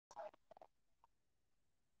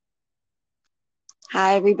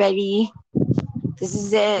Hi, everybody. This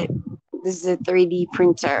is it. This is a 3D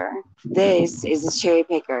printer. This is a cherry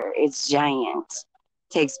picker. It's giant.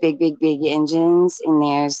 Takes big, big, big engines, and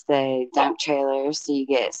there's the dump trailer, so you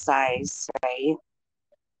get size, right?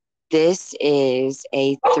 This is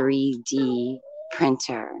a 3D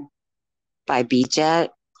printer by BJet.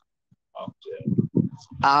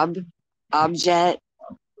 Ob, Objet.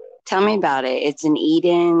 Tell me about it. It's an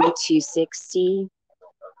Eden 260.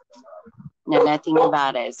 Know nothing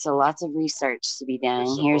about it. So lots of research to be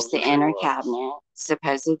done. Here's the inner cabinet.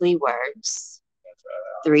 Supposedly works.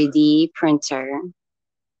 3D printer.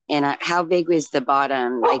 And how big was the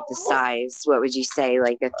bottom, like the size? What would you say?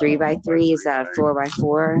 Like a 3x3? Is that a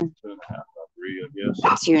 4x4? 2.5 by 3, I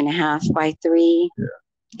guess. 2.5 by 3. Yeah.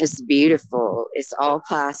 It's beautiful. It's all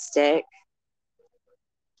plastic.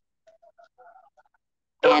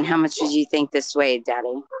 And how much would you think this weighed, Daddy?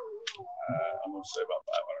 I'm going to say about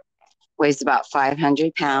 500. Weighs about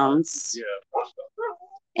 500 pounds. Yeah.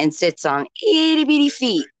 And sits on itty bitty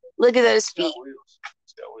feet. Look at those feet.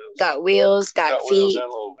 Got wheels, got feet.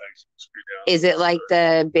 Is it like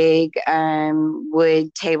the big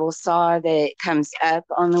wood table saw that comes up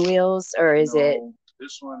on the wheels, or is it?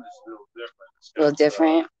 This one is a little different. A little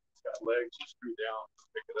different. It's got legs you screw down to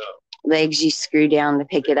pick it up. Legs you screw down to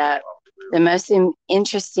pick it up. The most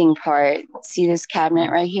interesting part, see this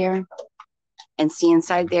cabinet right here? And see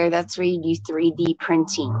inside there, that's where you do 3D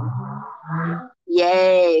printing.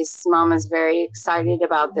 Yes, Mama's very excited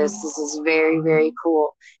about this. This is very, very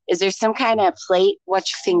cool. Is there some kind of plate?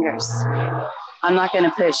 Watch your fingers. I'm not going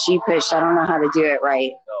to push. You push. I don't know how to do it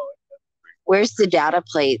right. Where's the data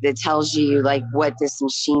plate that tells you like what this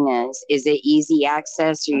machine is? Is it easy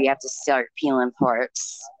access or you have to start peeling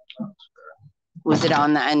parts? Was it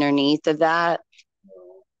on the underneath of that?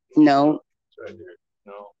 No. Right here.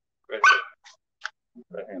 No. Right here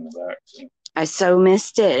in the back. I so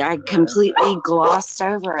missed it. I completely glossed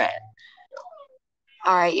over it.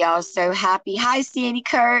 All right, y'all. So happy. Hi, Sandy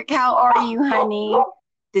Kirk. How are you, honey?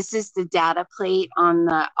 This is the data plate on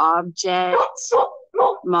the Objet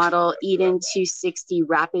model Eden 260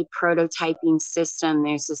 rapid prototyping system.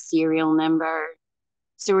 There's a serial number.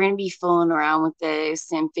 So we're going to be fooling around with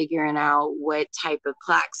this and figuring out what type of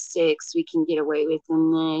plastics we can get away with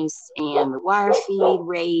in this and the wire feed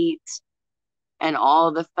rate and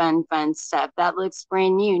all the fun stuff. That looks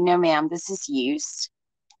brand new. No, ma'am, this is used.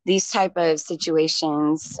 These type of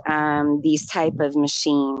situations, these type of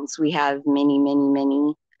machines, we have many.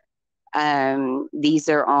 These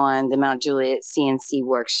are on the Mount Juliet CNC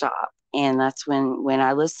workshop. And that's when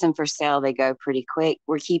I list them for sale, they go pretty quick.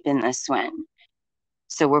 We're keeping this one.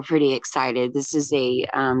 So we're pretty excited. This is a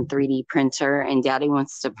 3D printer, and Daddy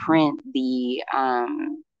wants to print the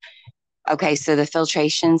okay, so the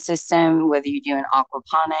filtration system, whether you're doing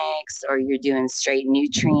aquaponics or you're doing straight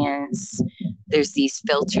nutrients, there's these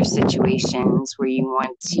filter situations where you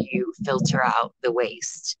want to filter out the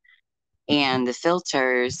waste. And the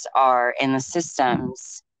filters are, and the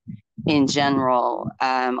systems in general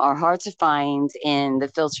are hard to find, and the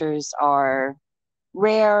filters are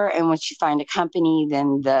rare. And once you find a company,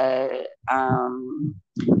 then the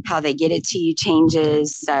how they get it to you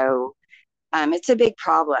changes. So it's a big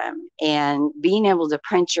problem, and being able to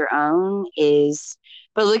print your own is,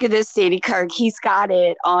 but look at this, Sandy Kirk. He's got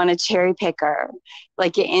it on a cherry picker,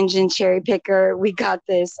 like an engine cherry picker. We got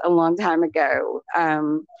this a long time ago.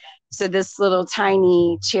 So this little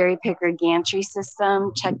tiny cherry picker gantry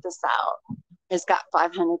system, check this out. It's got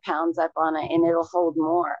 500 pounds up on it, and it'll hold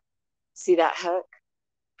more. See that hook?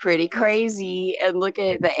 Pretty crazy. And look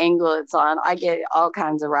at the angle it's on. I get all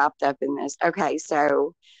kinds of wrapped up in this. Okay,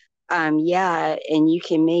 so yeah, and you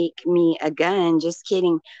can make me a gun. Just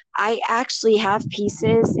kidding. I actually have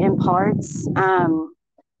pieces and parts.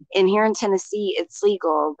 In here in Tennessee, it's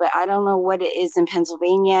legal, but I don't know what it is in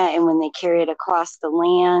Pennsylvania and when they carry it across the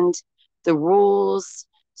land, the rules.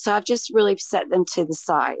 So I've just really set them to the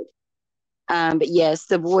side. But yes,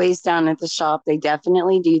 the boys down at the shop, they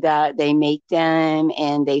definitely do that. They make them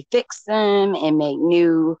and they fix them and make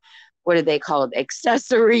new, what are they called?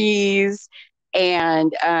 Accessories.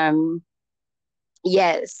 And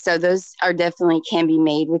yes, so those are definitely can be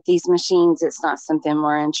made with these machines. It's not something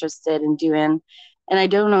we're interested in doing. And I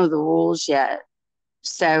don't know the rules yet.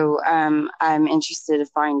 So I'm interested to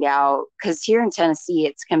find out, because here in Tennessee,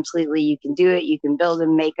 it's completely, you can do it, you can build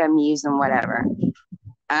them, make them, use them, whatever.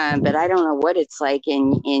 But I don't know what it's like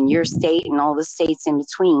in your state and all the states in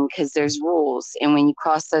between, because there's rules. And when you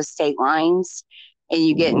cross those state lines and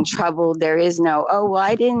you get in trouble, there is no, oh, well,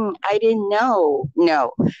 I didn't know.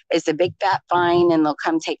 No, it's a big fat fine, and they'll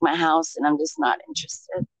come take my house, and I'm just not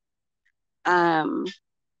interested.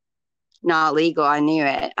 Not legal. I knew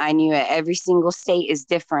it. I knew it. Every single state is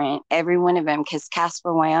different. Every one of them, because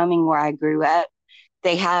Casper, Wyoming, where I grew up,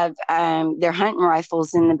 they have their hunting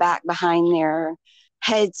rifles in the back behind their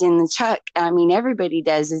heads in the truck. I mean, everybody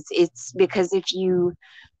does. It's because if you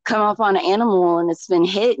come up on an animal and it's been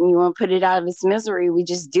hit and you want to put it out of its misery, we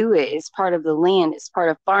just do it. It's part of the land. It's part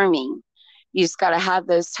of farming. You just got to have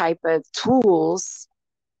those type of tools.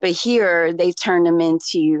 But here they've turned them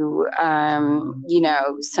into,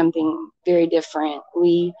 something very different.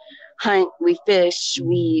 We hunt, we fish,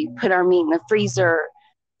 we put our meat in the freezer.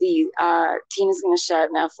 Tina's going to shut up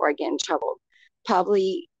now before I get in trouble.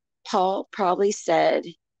 Paul probably said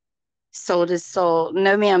sold his soul.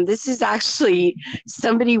 No, ma'am, this is actually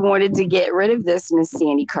somebody wanted to get rid of this, Miss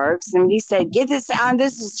Sandy Kirk. Somebody said, get this out.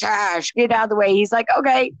 This is trash. Get out of the way. He's like,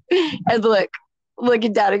 okay. And look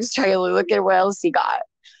at Daddy's trailer. Look at what else he got.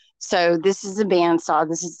 So this is a bandsaw.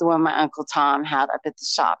 This is the one my Uncle Tom had up at the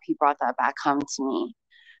shop. He brought that back home to me.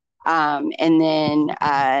 And then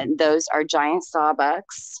those are giant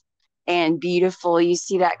sawbucks and beautiful. You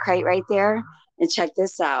see that crate right there? And check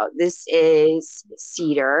this out. This is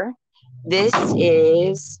cedar. This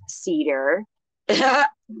is cedar.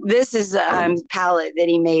 This is a pallet that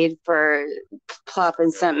he made for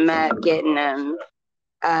plopping something up, getting them.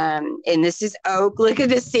 And this is oak. Look at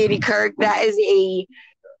this, Sandy Kirk. That is a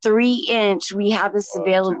 3-inch. We have this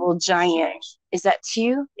available giant. Is that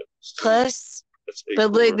 2 plus?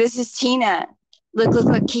 But look, this is Tina.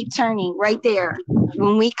 Look, keep turning right there.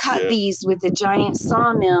 When we cut these with the giant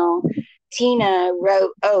sawmill, Tina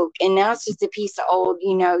wrote oak, and now it's just a piece of old,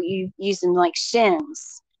 you use them like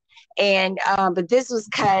shims. And but this was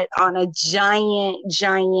cut on a giant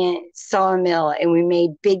sawmill, and we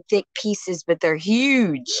made big thick pieces, but they're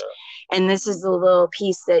huge. And this is a little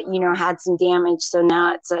piece that had some damage, so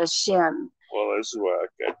now it's a shim. Well, this is what I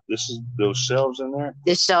got. This is those shelves in there.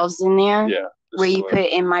 The shelves in there. Yeah. Where you put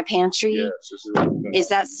in my pantry. Yes. Is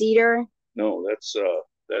that cedar? No,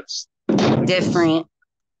 that's different.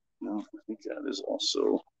 No, I think that is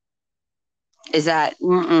also. Is that?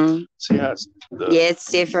 See how it's yeah, it's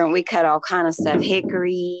different. We cut all kind of stuff,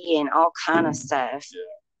 hickory and all kind of stuff.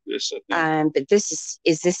 Yeah, this. But this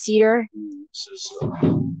is this cedar?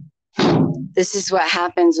 This is what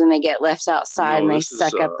happens when they get left outside and they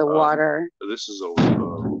suck up the water. This is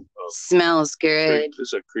smells good. This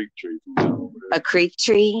is a creek tree. A creek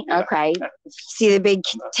tree? Yeah. Okay. See the big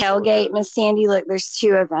tailgate, Miss Sandy? Look, there's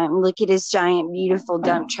 2 of them. Look at his giant, beautiful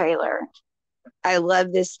dump trailer. I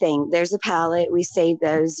love this thing. There's a pallet. We save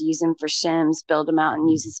those, use them for shims, build them out and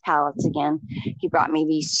use his pallets again. He brought me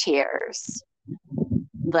these chairs.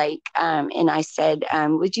 And I said,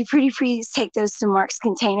 would you pretty please take those to Mark's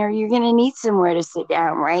container? You're going to need somewhere to sit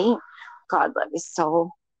down, right? God love his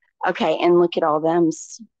soul. Okay, and look at all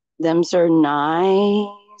thems. Thems are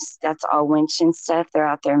nice. That's all winch and stuff. They're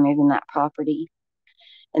out there moving that property.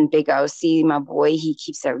 And Big O, see my boy, he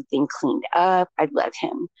keeps everything cleaned up. I love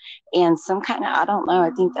him. And some kind of, I don't know,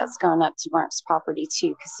 I think that's going up to Mark's property too,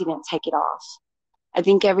 because he didn't take it off. I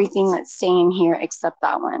think everything that's staying here except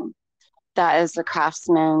that one. That is the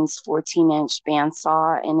Craftsman's 14-inch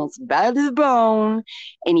bandsaw, and it's bad to the bone.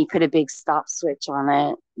 And he put a big stop switch on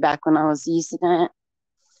it back when I was using it.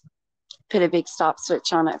 Put a big stop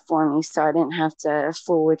switch on it for me, so I didn't have to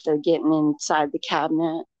fool with the getting inside the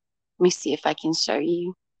cabinet. Let me see if I can show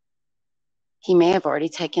you. He may have already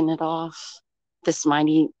taken it off. This might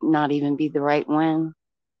not even be the right one.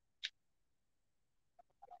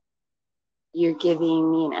 You're giving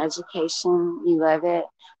me an education. You love it.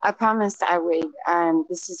 I promised I would.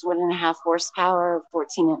 This is 1.5 horsepower,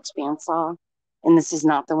 14-inch bandsaw. And this is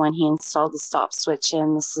not the one he installed the stop switch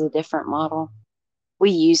in. This is a different model. We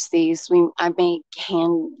use these. I make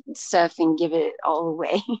hand stuff and give it all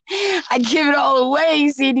away. I give it all away,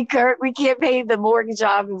 Sandy Kirk. We can't pay the mortgage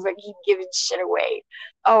off if I keep giving shit away.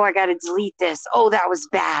 Oh, I got to delete this. Oh, that was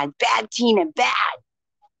bad. Bad, Tina, bad.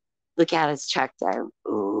 Look at his truck, though.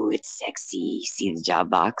 Ooh, it's sexy. See the job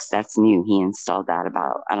box? That's new. He installed that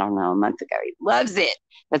about, I don't know, a month ago. He loves it.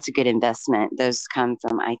 That's a good investment. Those come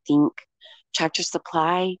from, I think, Tractor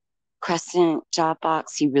Supply. Crescent job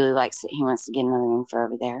box. He really likes it. He wants to get another one for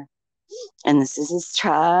over there. And this is his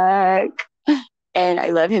truck. And I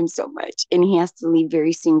love him so much. And he has to leave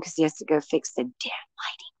very soon because he has to go fix the damn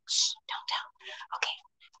lighting. Shh, don't tell. Okay.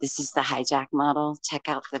 This is the Hijack model. Check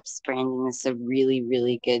out the branding. This is a really,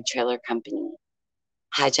 really good trailer company.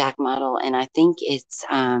 Hijack model. And I think it's,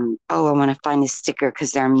 I want to find a sticker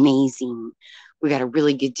because they're amazing. We got a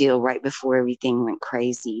really good deal right before everything went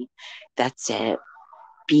crazy. That's it.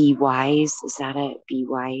 Be Wise, is that it? Be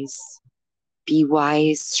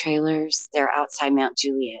Wise trailers. They're outside Mount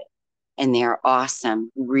Juliet. and they're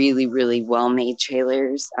awesome. Really, really well-made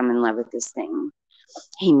trailers. I'm in love with this thing.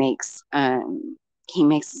 He makes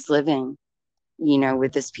his living,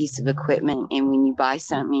 with this piece of equipment. And when you buy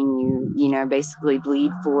something, basically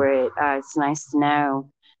bleed for it. It's nice to know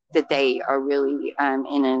that they are really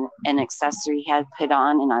in an accessory he had put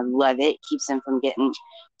on, and I love it. Keeps him from getting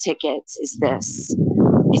tickets. It's this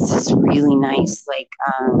really nice,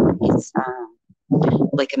 it's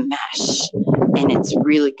like a mesh, and it's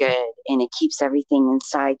really good, and it keeps everything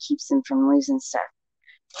inside, keeps him from losing stuff.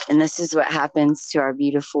 And this is what happens to our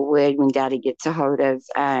beautiful wood when Daddy gets a hold of.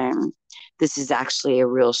 This is actually a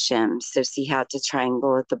real shim. So see how it's a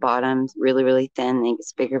triangle at the bottom, really, really thin, and it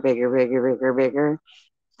gets bigger, bigger, bigger, bigger, bigger.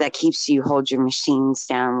 That keeps you hold your machines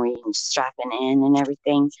down where you can strap it in and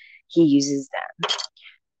everything. He uses that.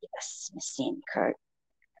 Yes, Miss Sandy Kirk.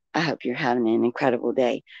 I hope you're having an incredible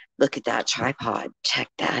day. Look at that tripod. Check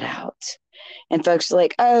that out. And folks are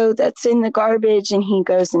like, oh, that's in the garbage. And he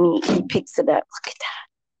goes and he picks it up. Look at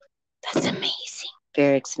that. That's amazing.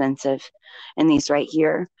 Very expensive. And these right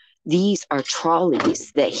here, these are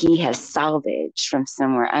trolleys that he has salvaged from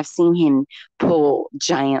somewhere. I've seen him pull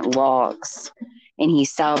giant logs, and he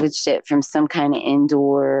salvaged it from some kind of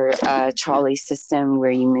indoor trolley system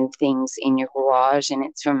where you move things in your garage and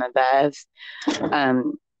it's from above.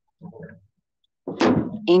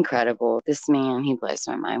 Incredible. This man, he blows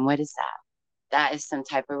my mind. What is that? That is some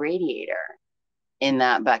type of radiator in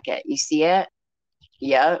that bucket. You see it?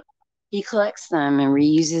 Yep. He collects them and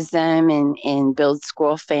reuses them and builds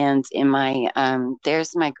squirrel fans in my,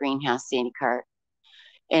 there's my greenhouse, Sandy Kirk.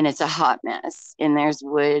 And it's a hot mess. And there's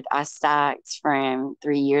wood I stacked from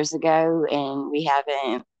 3 years ago, and we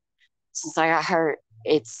haven't, since I got hurt,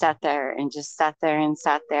 it sat there and just sat there and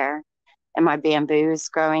sat there. And my bamboo is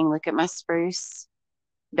growing. Look at my spruce.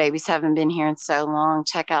 Babies haven't been here in so long.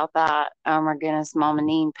 Check out that. Oh my goodness, Mama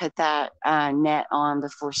Neen put that net on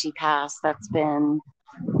before she passed. That's been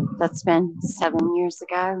 7 years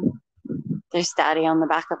ago. There's Daddy on the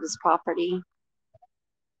back of his property.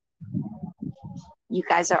 You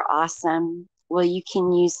guys are awesome. Well, you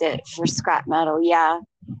can use it for scrap metal. Yeah,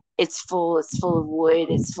 it's full of wood.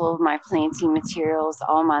 It's full of my planting materials.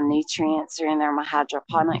 All my nutrients are in there. My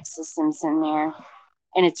hydroponic system's in there.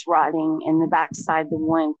 And it's rotting in the backside. The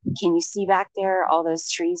one, can you see back there all those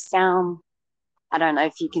trees down? I don't know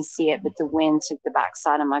if you can see it, but the wind took the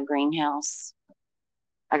backside of my greenhouse.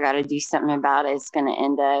 I got to do something about it. It's going to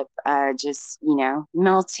end up just,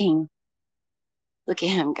 melting. Look at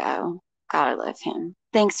him go. God, I love him.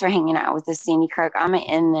 Thanks for hanging out with us, Sandy Kirk. I'm going to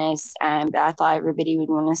end this, but I thought everybody would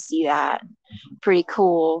want to see that. Pretty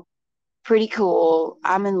cool. Pretty cool.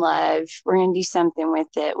 I'm in love. We're going to do something with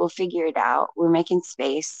it. We'll figure it out. We're making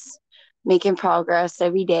space, making progress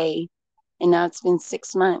every day. And now it's been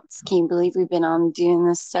 6 months. Can you believe we've been on doing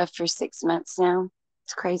this stuff for 6 months now?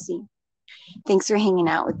 It's crazy. Thanks for hanging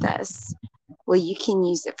out with us. Well, you can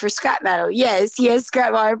use it for scrap metal. Yes,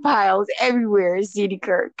 scrap metal piles everywhere, Sandy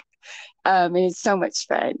Kirk. And it's so much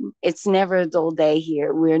fun. It's never a dull day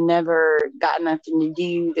here. We're never got nothing to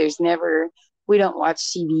do. We don't watch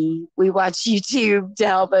TV. We watch YouTube to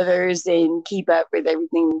help others and keep up with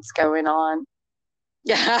everything that's going on.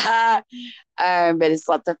 But it's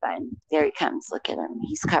lots of fun. There he comes. Look at him.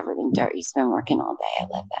 He's covered in dirt. He's been working all day. I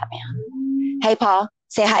love that man. Hey, Paul.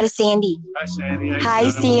 Say hi to Sandy. Hi, Sandy. Hi,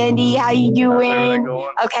 Sandy. How you doing?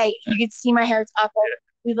 Okay, you can see my hair. It's awful. Yeah.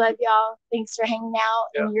 We love y'all. Thanks for hanging out.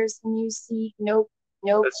 Yeah. And here's the new seat. Nope.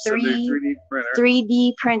 That's 3D printer.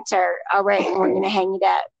 3D printer. All right, and we're gonna hang it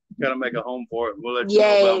up. Gotta make a home for it. We'll let you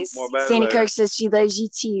know more about it. Sandy Kirk says she loves you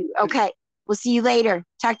too. Okay, we'll see you later.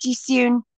 Talk to you soon.